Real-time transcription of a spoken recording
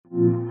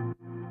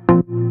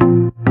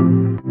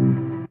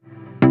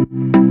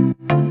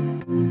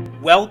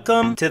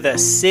Welcome to the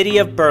city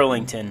of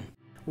Burlington,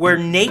 where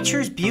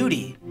nature's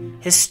beauty,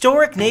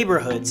 historic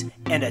neighborhoods,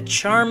 and a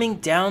charming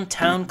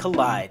downtown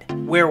collide,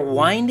 where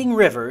winding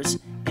rivers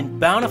and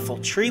bountiful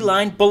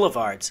tree-lined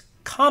boulevards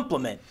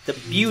complement the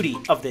beauty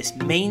of this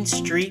Main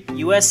Street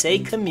USA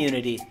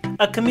community,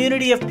 a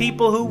community of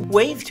people who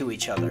wave to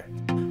each other,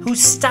 who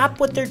stop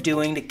what they're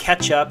doing to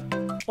catch up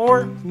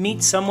or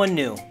meet someone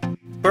new.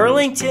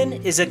 Burlington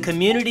is a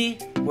community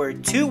where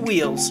 2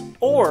 wheels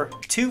or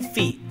 2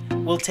 feet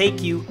will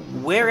take you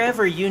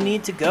wherever you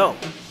need to go,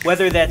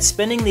 whether that's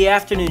spending the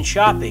afternoon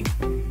shopping,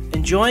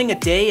 enjoying a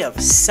day of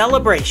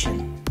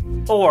celebration,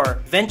 or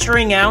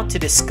venturing out to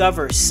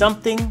discover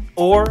something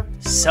or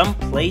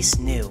someplace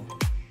new.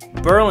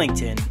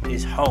 Burlington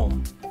is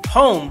home.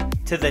 Home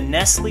to the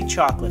Nestle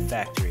Chocolate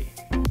Factory.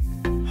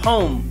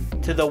 Home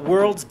to the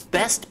world's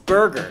best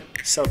burger,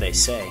 so they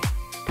say.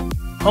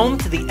 Home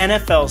to the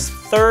NFL's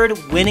 3rd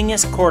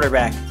winningest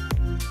quarterback.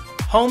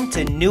 Home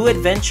to new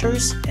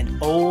adventures and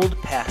old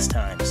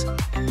pastimes.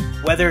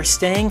 Whether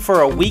staying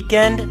for a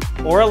weekend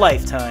or a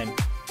lifetime,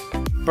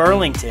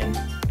 Burlington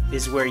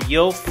is where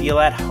you'll feel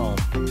at home.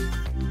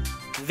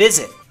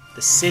 Visit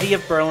the city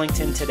of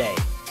Burlington today,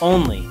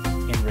 only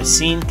in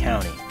Racine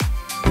County.